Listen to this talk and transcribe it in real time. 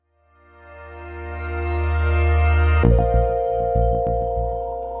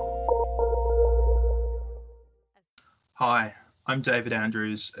I'm David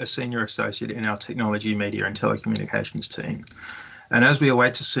Andrews, a Senior Associate in our Technology, Media and Telecommunications team. And as we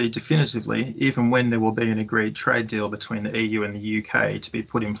await to see definitively, even when there will be an agreed trade deal between the EU and the UK to be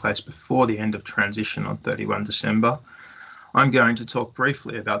put in place before the end of transition on 31 December, I'm going to talk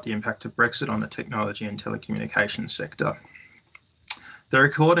briefly about the impact of Brexit on the technology and telecommunications sector. The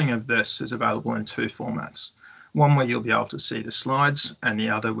recording of this is available in two formats, one where you'll be able to see the slides and the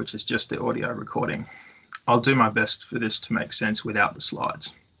other which is just the audio recording. I'll do my best for this to make sense without the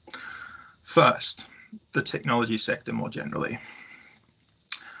slides. First, the technology sector more generally.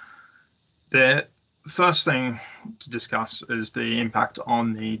 The first thing to discuss is the impact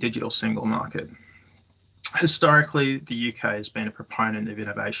on the digital single market. Historically, the UK has been a proponent of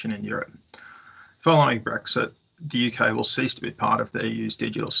innovation in Europe. Following Brexit, the UK will cease to be part of the EU's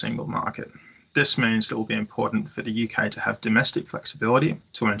digital single market. This means it will be important for the UK to have domestic flexibility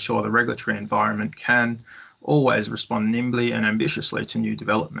to ensure the regulatory environment can always respond nimbly and ambitiously to new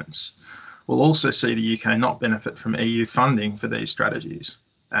developments. We'll also see the UK not benefit from EU funding for these strategies,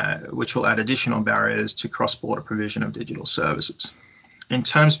 which will add additional barriers to cross-border provision of digital services. In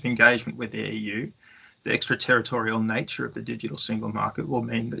terms of engagement with the EU, the extraterritorial nature of the digital single market will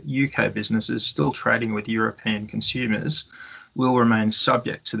mean that UK businesses still trading with European consumers will remain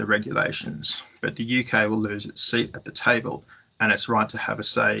subject to the regulations, but the UK will lose its seat at the table and its right to have a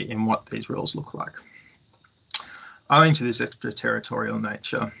say in what these rules look like. Owing to this extraterritorial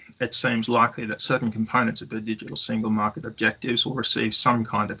nature, it seems likely that certain components of the digital single market objectives will receive some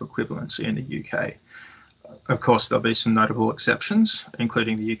kind of equivalency in the UK. Of course, there'll be some notable exceptions,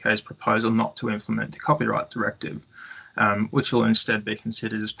 including the UK's proposal not to implement the Copyright Directive, which will instead be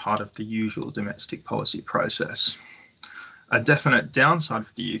considered as part of the usual domestic policy process. A definite downside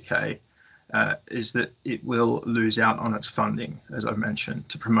for the UK is that it will lose out on its funding, as I've mentioned,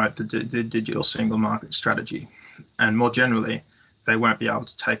 to promote the digital single market strategy. And more generally, they won't be able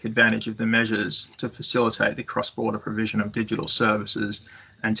to take advantage of the measures to facilitate the cross-border provision of digital services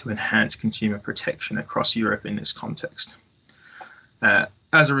and to enhance consumer protection across Europe in this context.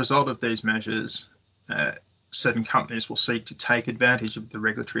 As a result of these measures, certain companies will seek to take advantage of the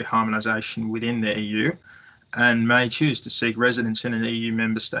regulatory harmonisation within the EU and may choose to seek residence in an EU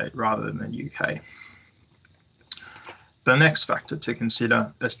member state rather than the UK. The next factor to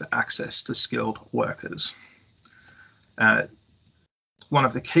consider is the access to skilled workers. One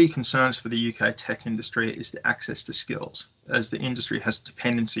of the key concerns for the UK tech industry is the access to skills, as the industry has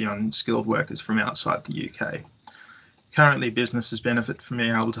dependency on skilled workers from outside the UK. Currently, businesses benefit from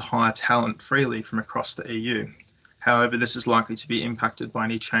being able to hire talent freely from across the EU. However, this is likely to be impacted by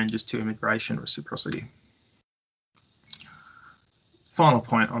any changes to immigration reciprocity. Final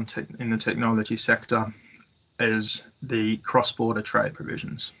point in the technology sector is the cross-border trade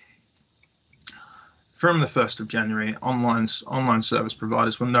provisions. From the 1st of January, online service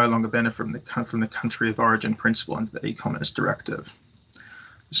providers will no longer benefit from the country of origin principle under the e-commerce directive.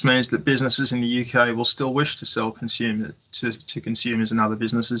 This means that businesses in the UK will still wish to sell to consumers and other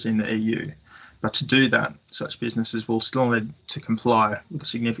businesses in the EU, but to do that, such businesses will still need to comply with a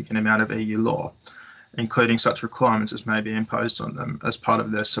significant amount of EU law, including such requirements as may be imposed on them as part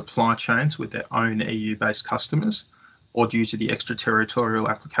of their supply chains with their own EU-based customers, or due to the extraterritorial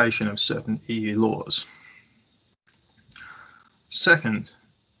application of certain EU laws. Second,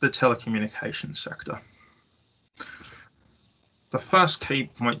 the telecommunications sector. The first key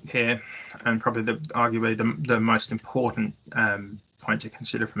point here, and probably arguably the most important point to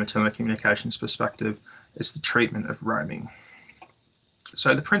consider from a telecommunications perspective, is the treatment of roaming.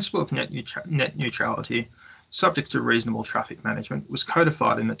 So the principle of net neutrality, subject to reasonable traffic management, was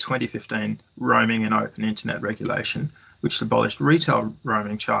codified in the 2015 Roaming and Open Internet Regulation, which abolished retail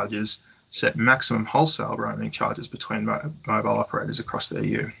roaming charges, set maximum wholesale roaming charges between mobile operators across the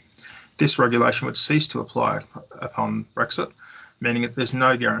EU. This regulation would cease to apply upon Brexit, meaning that there's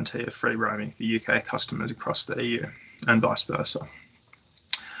no guarantee of free roaming for UK customers across the EU, and vice versa.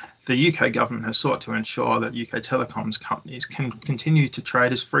 The UK government has sought to ensure that UK telecoms companies can continue to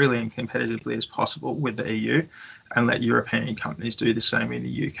trade as freely and competitively as possible with the EU and let European companies do the same in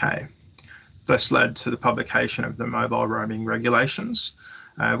the UK. This led to the publication of the mobile roaming regulations,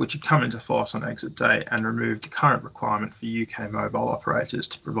 which had come into force on exit day and removed the current requirement for UK mobile operators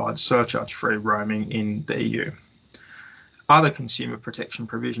to provide surcharge-free roaming in the EU. Other consumer protection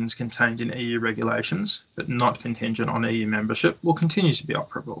provisions contained in EU regulations, but not contingent on EU membership, will continue to be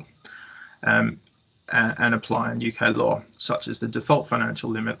operable and apply in UK law, such as the default financial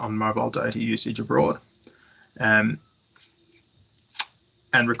limit on mobile data usage abroad, and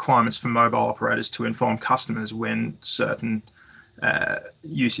requirements for mobile operators to inform customers when certain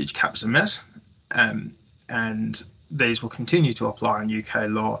usage caps are met, and these will continue to apply in UK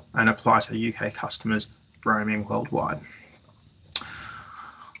law and apply to UK customers roaming worldwide.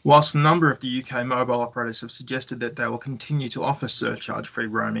 Whilst a number of the UK mobile operators have suggested that they will continue to offer surcharge-free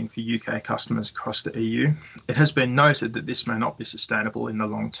roaming for UK customers across the EU, it has been noted that this may not be sustainable in the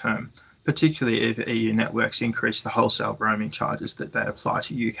long term, particularly if EU networks increase the wholesale roaming charges that they apply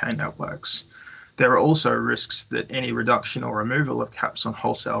to UK networks. There are also risks that any reduction or removal of caps on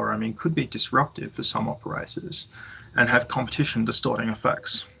wholesale roaming could be disruptive for some operators and have competition distorting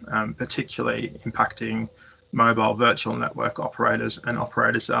effects, particularly impacting mobile virtual network operators and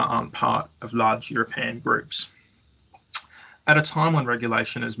operators that aren't part of large European groups. At a time when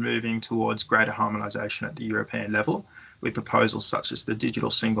regulation is moving towards greater harmonisation at the European level, with proposals such as the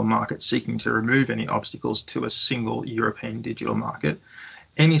digital single market seeking to remove any obstacles to a single European digital market,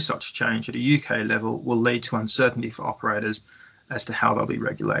 any such change at a UK level will lead to uncertainty for operators as to how they'll be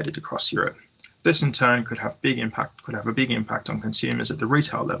regulated across Europe. This in turn could have a big impact on consumers at the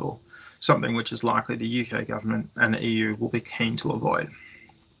retail level, something which is likely the UK government and the EU will be keen to avoid.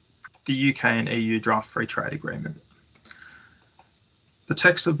 The UK and EU draft free trade agreement. The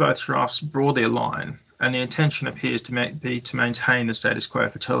text of both drafts broadly align, and the intention appears to be to maintain the status quo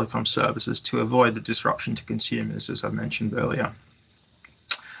for telecom services to avoid the disruption to consumers, as I mentioned earlier.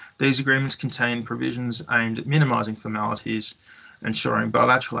 These agreements contain provisions aimed at minimising formalities, ensuring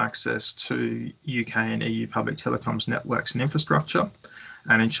bilateral access to UK and EU public telecoms networks and infrastructure,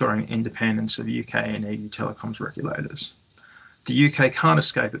 and ensuring independence of UK and EU telecoms regulators. The UK can't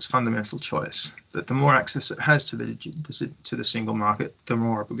escape its fundamental choice that the more access it has to the single market, the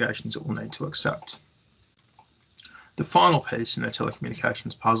more obligations it will need to accept. The final piece in the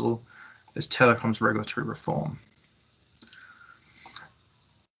telecommunications puzzle is telecoms regulatory reform.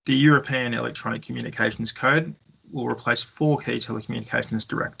 The European Electronic Communications Code will replace 4 key telecommunications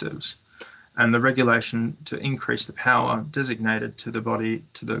directives, and the regulation to increase the power designated to the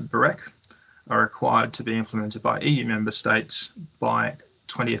BEREC are required to be implemented by EU member states by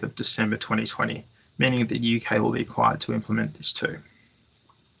 20th of December 2020, meaning that the UK will be required to implement this too.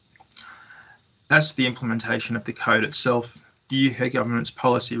 As for the implementation of the code itself, the UK government's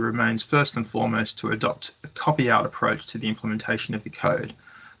policy remains first and foremost to adopt a copy-out approach to the implementation of the code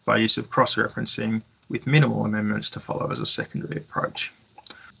by use of cross-referencing with minimal amendments to follow as a secondary approach.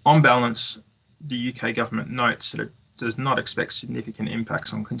 On balance, the UK government notes that it does not expect significant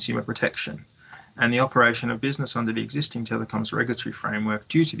impacts on consumer protection, and the operation of business under the existing telecoms regulatory framework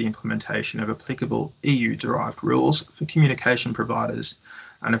due to the implementation of applicable EU-derived rules for communication providers,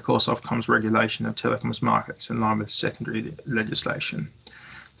 and of course Ofcom's regulation of telecoms markets in line with secondary legislation.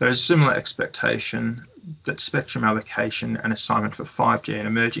 There is a similar expectation that spectrum allocation and assignment for 5G and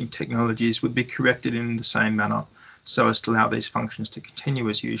emerging technologies would be corrected in the same manner so as to allow these functions to continue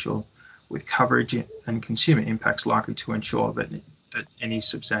as usual, with coverage and consumer impacts likely to ensure that any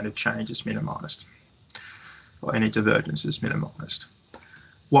substantive change is minimised, or any divergence is minimised.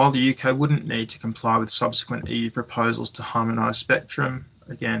 While the UK wouldn't need to comply with subsequent EU proposals to harmonise spectrum,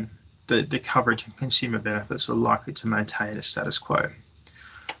 again, the coverage and consumer benefits are likely to maintain a status quo.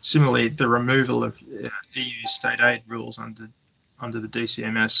 Similarly, the removal of EU state aid rules under the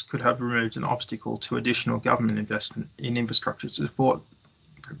DCMS could have removed an obstacle to additional government investment in infrastructure to support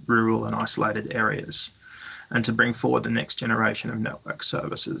rural and isolated areas, and to bring forward the next generation of network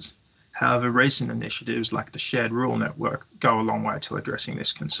services. However, recent initiatives like the Shared Rural Network go a long way to addressing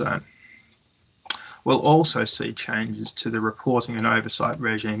this concern. We'll also see changes to the reporting and oversight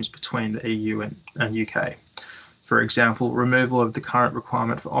regimes between the EU and UK. For example, removal of the current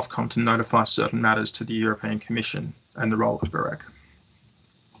requirement for Ofcom to notify certain matters to the European Commission and the role of BEREC.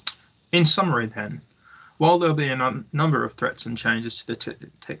 In summary then, while there will be a number of threats and changes to the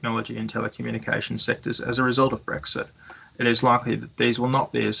technology and telecommunications sectors as a result of Brexit, it is likely that these will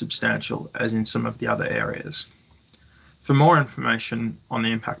not be as substantial as in some of the other areas. For more information on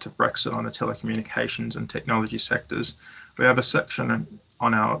the impact of Brexit on the telecommunications and technology sectors, we have a section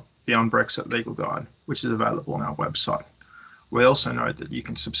on our Beyond Brexit Legal Guide, which is available on our website. We also note that you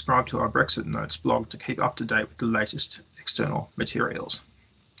can subscribe to our Brexit Notes blog to keep up to date with the latest external materials.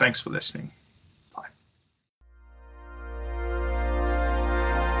 Thanks for listening.